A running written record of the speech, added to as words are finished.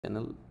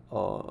channel.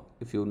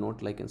 If you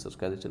not like and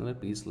subscribe the channel,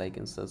 please like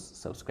and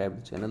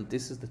subscribe the channel.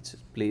 This is the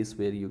place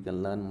where you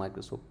can learn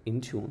Microsoft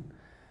Intune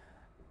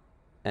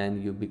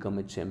and you become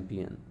a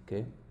champion.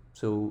 Okay,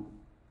 so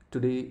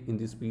today in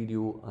this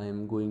video I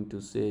am going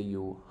to say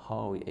you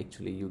how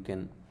actually you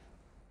can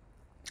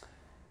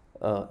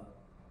uh,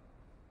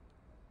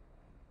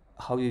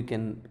 how you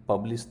can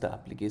publish the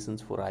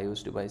applications for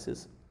iOS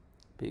devices,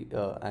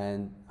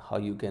 and how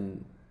you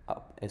can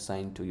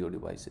assign to your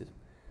devices.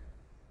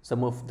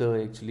 Some of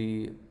the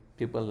actually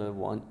people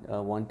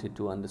wanted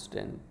to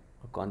understand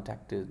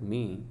contacted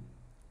me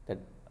that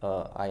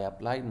I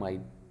apply my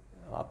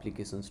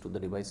applications to the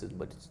devices,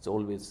 but it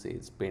always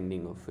says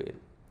pending or fail.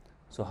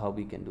 So how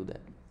we can do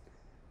that?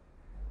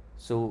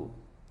 So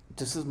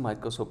this is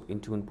Microsoft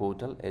Intune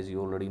portal. As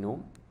you already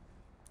know,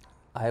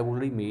 I have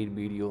already made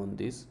video on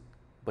this,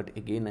 but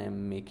again I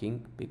am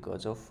making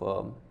because of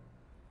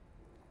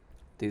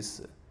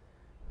this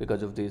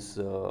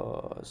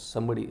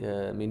somebody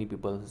many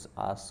people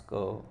ask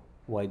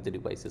why the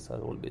devices are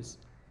always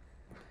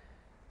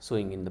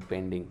showing in the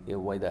pending,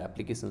 why the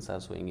applications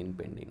are showing in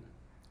pending,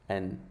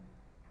 and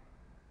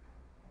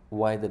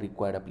why the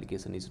required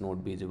application is not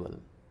visible,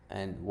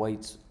 and why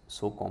it's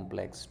so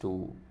complex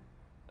to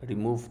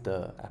remove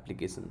the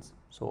applications.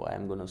 So I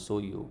am going to show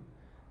you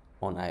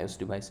on iOS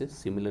devices.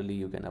 Similarly,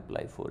 you can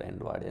apply for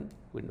Android and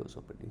Windows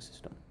operating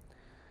system.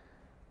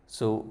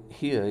 So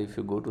here if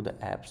you go to the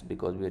apps,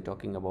 because we are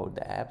talking about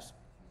the apps,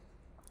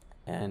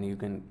 and you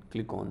can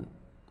click on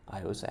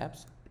iOS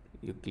apps,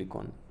 you click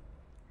on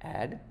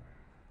add,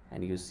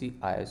 and you see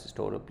iOS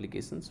store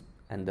applications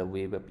and the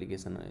web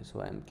application.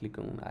 So I am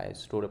clicking on iOS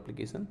store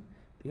application.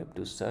 You have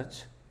to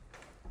search,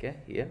 okay,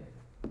 here.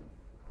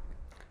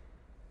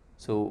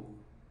 So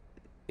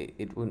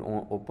it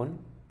will open,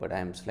 but I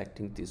am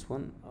selecting this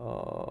one,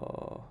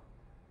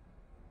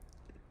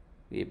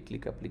 web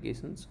click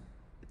applications.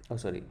 Oh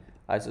sorry,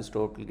 iOS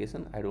store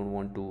application. I don't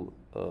want to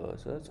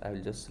search. I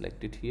will just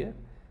select it here.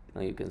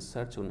 Now you can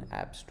search on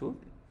App Store,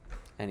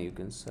 and you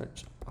can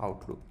search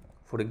Outlook.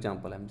 For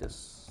example, I'm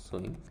just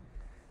showing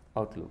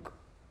Outlook.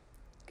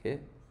 Okay,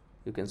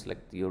 you can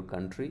select your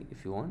country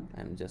if you want.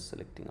 I'm just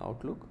selecting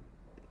Outlook.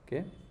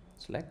 Okay,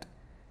 select,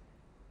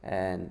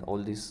 and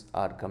all these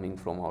are coming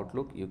from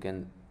Outlook. You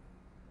can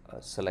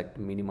select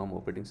minimum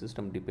operating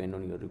system, depend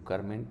on your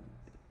requirement.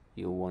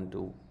 You want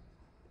to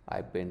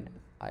iPad,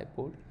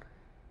 iPod.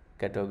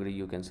 Category,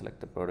 you can select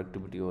the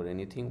productivity or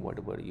anything,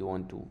 whatever you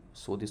want to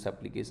show these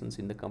applications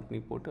in the company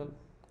portal,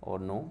 or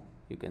no,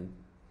 you can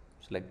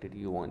select it.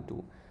 You want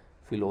to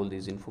fill all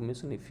these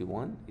information. If you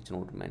want, it's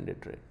not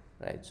mandatory,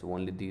 right? So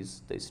only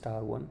these, the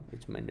star one,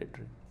 it's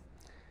mandatory.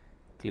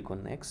 Click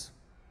on next,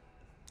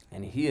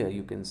 and here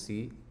you can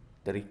see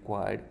the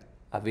required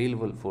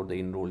available for the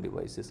enrolled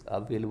devices,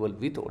 available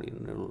with or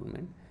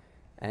enrollment,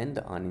 and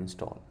the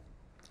uninstall.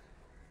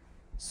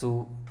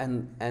 So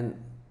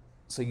and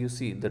so you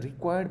see the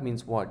required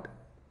means what?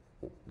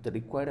 The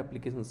required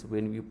applications,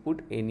 when you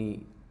put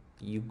any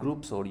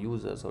groups or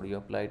users, or you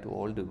apply to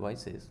all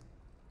devices,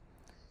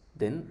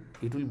 then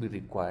it will be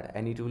required,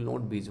 and it will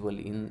not be visible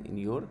in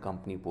your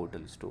company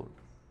portal store.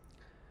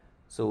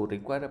 So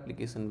required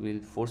application will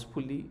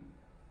forcefully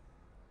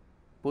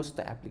push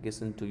the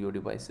application to your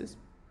devices,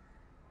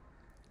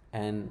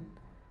 and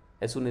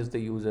as soon as the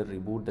user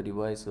reboot the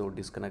device or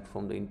disconnect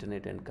from the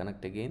internet and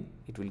connect again,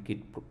 it will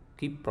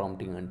keep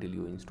prompting until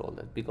you install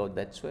that, because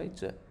that's why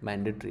it's a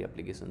mandatory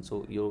application.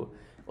 So your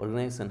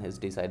organization has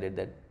decided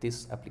that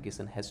this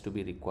application has to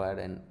be required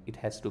and it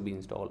has to be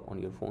installed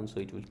on your phone, so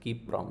it will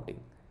keep prompting.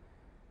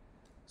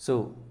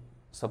 So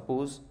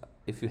suppose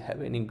if you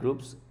have any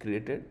groups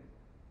created,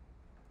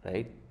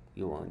 right,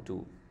 you want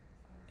to,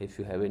 if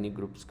you have any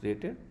groups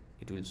created,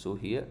 it will show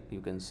here. You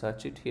can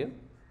search it here,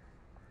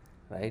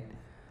 right?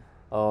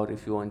 Or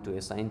if you want to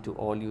assign to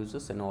all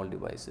users and all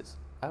devices,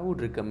 I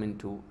would recommend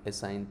to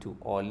assign to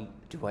all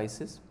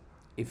devices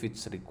if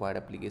it's required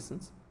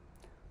applications.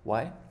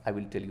 Why? I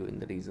will tell you in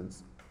the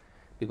reasons.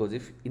 Because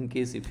if in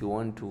case if you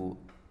want to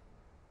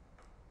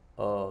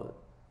uh,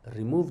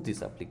 remove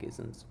these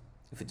applications,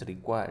 if it's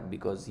required,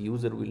 because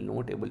user will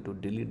not able to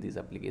delete this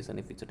application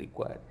if it's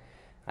required.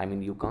 I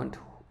mean, you can't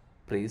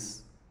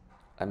press,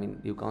 I mean,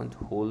 you can't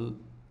hold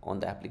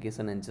on the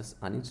application and just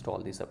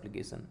uninstall this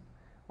application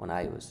on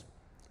iOS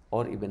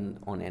or even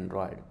on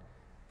Android,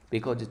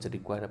 because it's a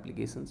required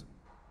applications.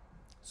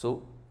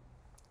 So,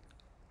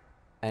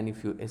 and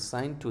if you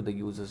assign to the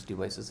users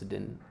devices,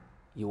 then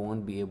you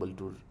won't be able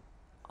to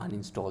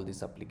uninstall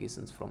these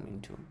applications from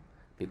Intune,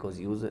 because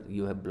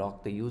you have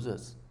blocked the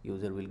users.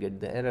 User will get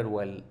the error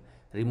while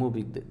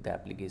removing the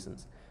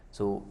applications.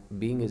 So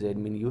being as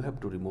admin, you have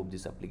to remove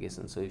this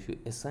application. So if you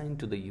assign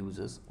to the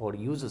users or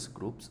users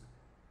groups,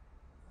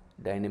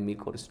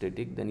 dynamic or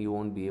static, then you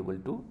won't be able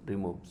to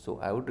remove. So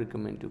I would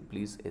recommend to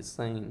please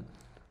assign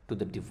to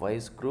the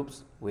device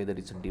groups, whether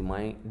it's a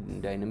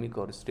dynamic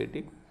or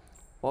static,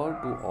 or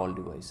to all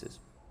devices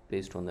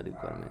based on the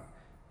requirement.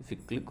 If you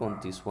click on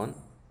this one,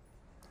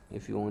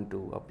 if you want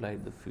to apply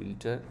the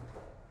filter,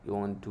 you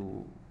want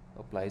to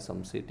apply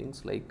some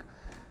settings like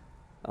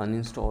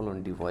Uninstall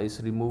on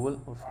device removal,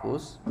 of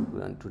course you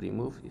want to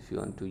remove if you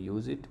want to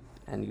use it,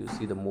 and you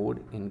see the mode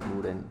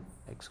include and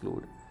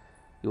exclude.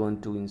 You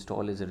want to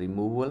install as a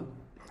removal,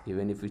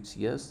 even if it's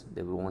yes,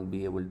 they won't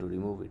be able to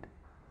remove it.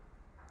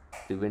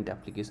 Prevent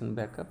application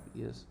backup,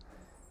 yes,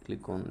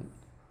 click on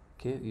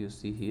okay. You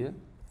see here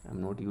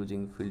I'm not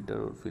using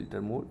filter or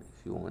filter mode.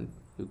 If you want,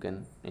 you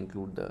can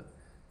include the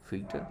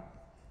filter,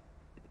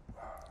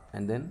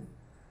 and then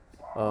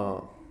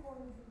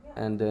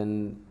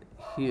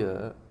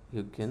here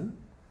you can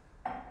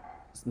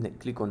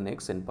click on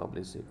next and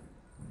publish it.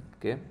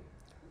 Okay,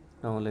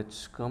 now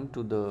let's come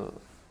to the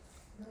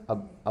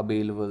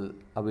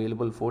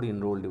available for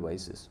enrolled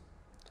devices.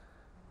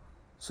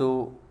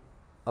 So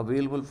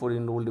available for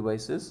enrolled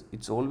devices,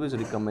 it's always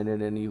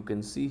recommended, and you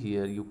can see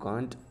here you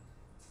can't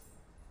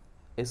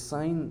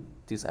assign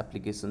these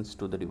applications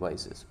to the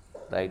devices,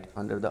 right?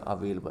 Under the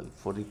available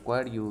for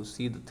required, you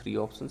see the three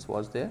options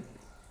was there.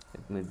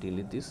 Let me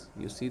delete this.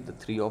 You see the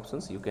three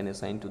options you can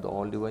assign to the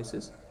all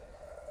devices,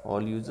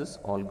 all users,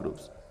 all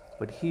groups.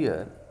 But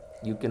here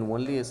you can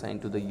only assign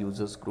to the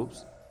users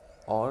groups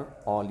or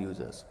all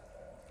users,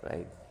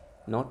 right?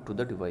 Not to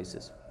the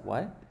devices.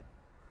 Why?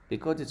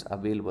 Because it's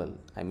available.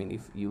 I mean,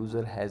 if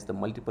user has the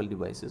multiple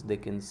devices, they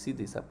can see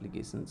these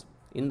applications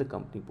in the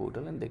company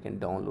portal and they can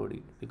download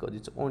it, because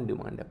it's on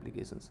demand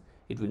applications.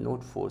 It will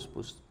not force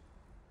push.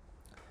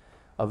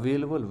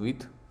 Available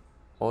with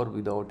or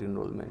without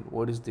enrollment.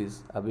 What is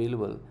this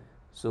available?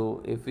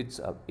 So if it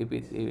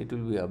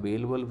will be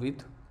available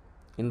with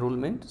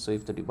enrollment, so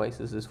if the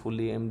devices is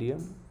fully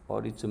MDM,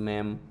 or it's a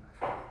MEM,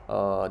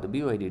 the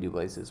BYD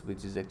devices,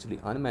 which is actually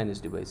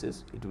unmanaged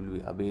devices, it will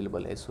be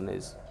available as soon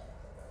as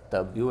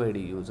the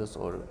BYD users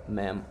or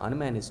MEM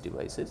unmanaged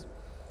devices,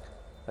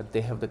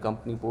 they have the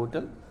company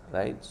portal,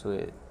 right?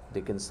 So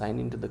they can sign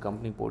into the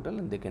company portal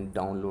and they can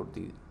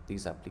download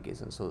these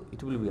applications, so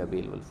it will be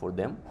available for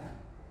them,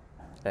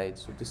 right?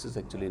 So this is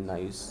actually a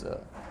nice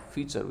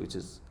feature which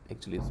is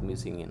actually is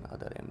missing in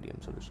other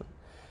MDM solution.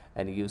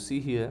 And you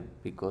see here,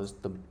 because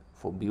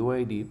for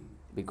BYD,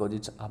 because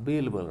it's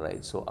available,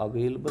 right? So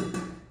available,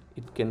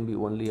 it can be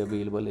only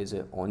available as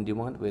a on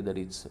demand, whether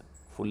it's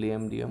fully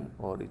MDM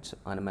or it's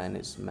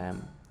unmanaged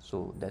MEM.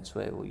 So that's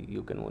why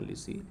you can only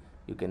see,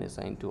 you can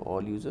assign to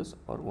all users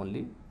or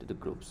only to the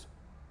groups.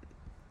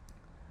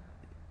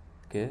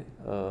 Okay,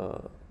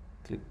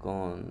 click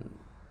on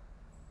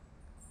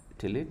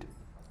delete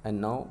and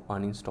now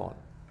uninstall.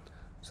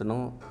 So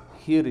now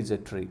here is a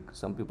trick.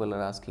 Some people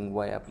are asking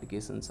why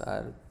applications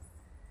are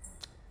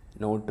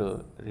not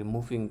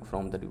removing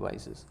from the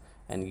devices,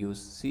 and you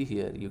see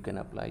here you can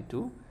apply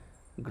to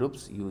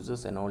groups,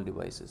 users and all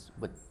devices.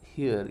 But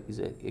here is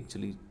a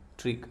actually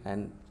trick,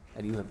 and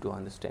you have to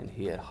understand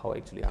here how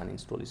actually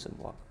uninstallation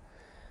work.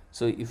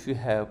 So if you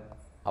have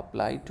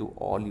applied to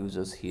all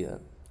users here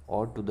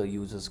or to the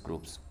users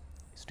groups,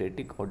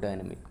 static or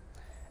dynamic,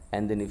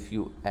 and then if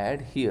you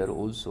add here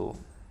also,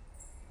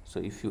 so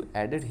if you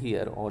added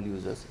here all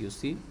users, you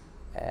see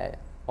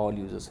all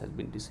users has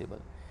been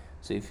disabled.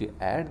 So if you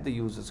add the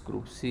users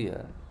groups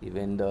here,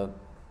 even the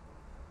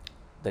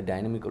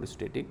dynamic or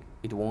static,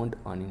 it won't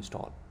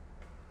uninstall.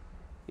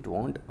 It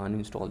won't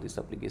uninstall this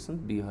application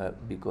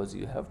because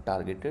you have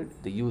targeted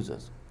the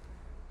users.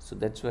 So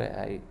that's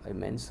why I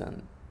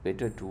mentioned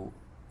better to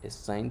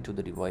assign to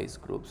the device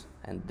groups,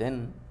 and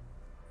then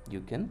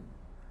you can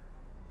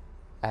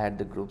add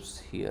the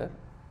groups here.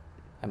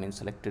 I mean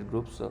selected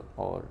groups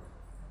or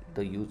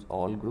the use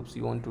all groups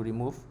you want to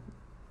remove,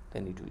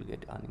 then it will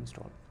get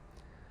uninstalled.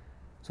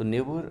 So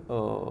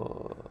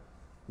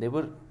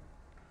never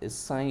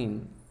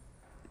assign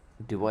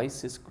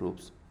devices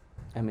groups.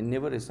 I mean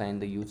never assign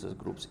the users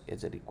groups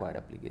as a required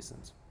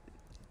applications.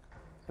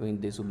 I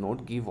mean they should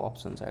not give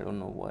options, I don't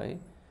know why,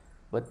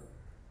 but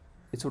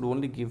it should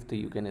only give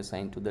you can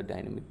assign to the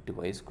dynamic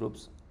device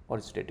groups or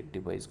static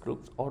device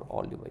groups or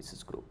all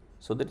devices group,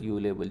 so that you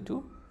will able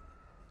to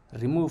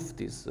remove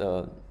these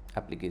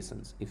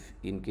applications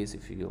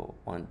if you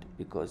want,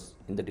 because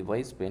in the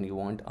device pane you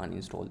want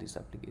uninstall this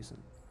application.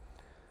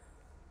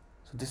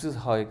 So this is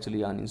how actually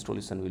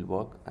uninstallation will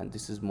work, and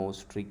this is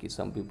most tricky.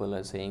 Some people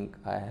are saying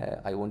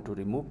I want to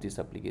remove this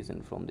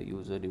application from the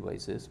user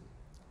devices.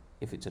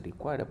 If it's a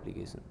required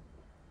application,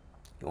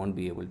 you won't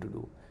be able to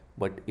do.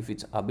 But if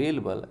it's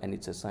available and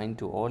it's assigned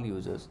to all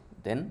users,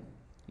 then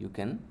you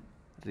can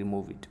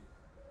remove it.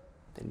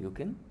 Then you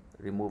can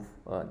remove.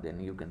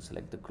 Then you can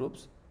select the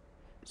groups.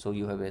 So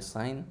you have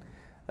assigned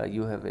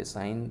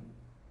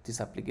these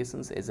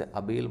applications as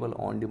available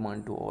on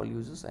demand to all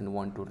users, and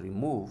want to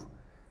remove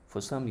for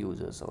some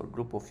users or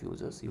group of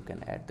users, you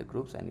can add the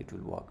groups and it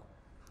will work.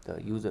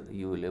 The user,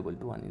 you will able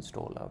to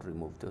uninstall or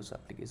remove those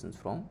applications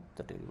from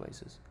the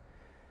devices.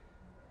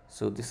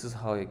 So this is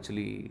how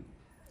actually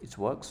it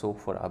works. So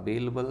for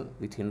available,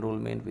 with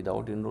enrollment,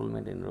 without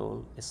enrollment,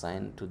 enroll,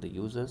 assign to the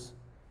users,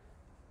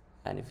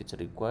 and if it's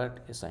required,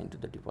 assign to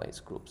the device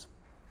groups,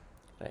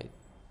 right?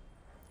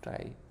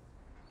 Try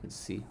and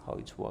see how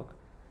it's work.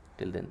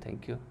 Till then,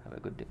 thank you, have a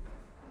good day.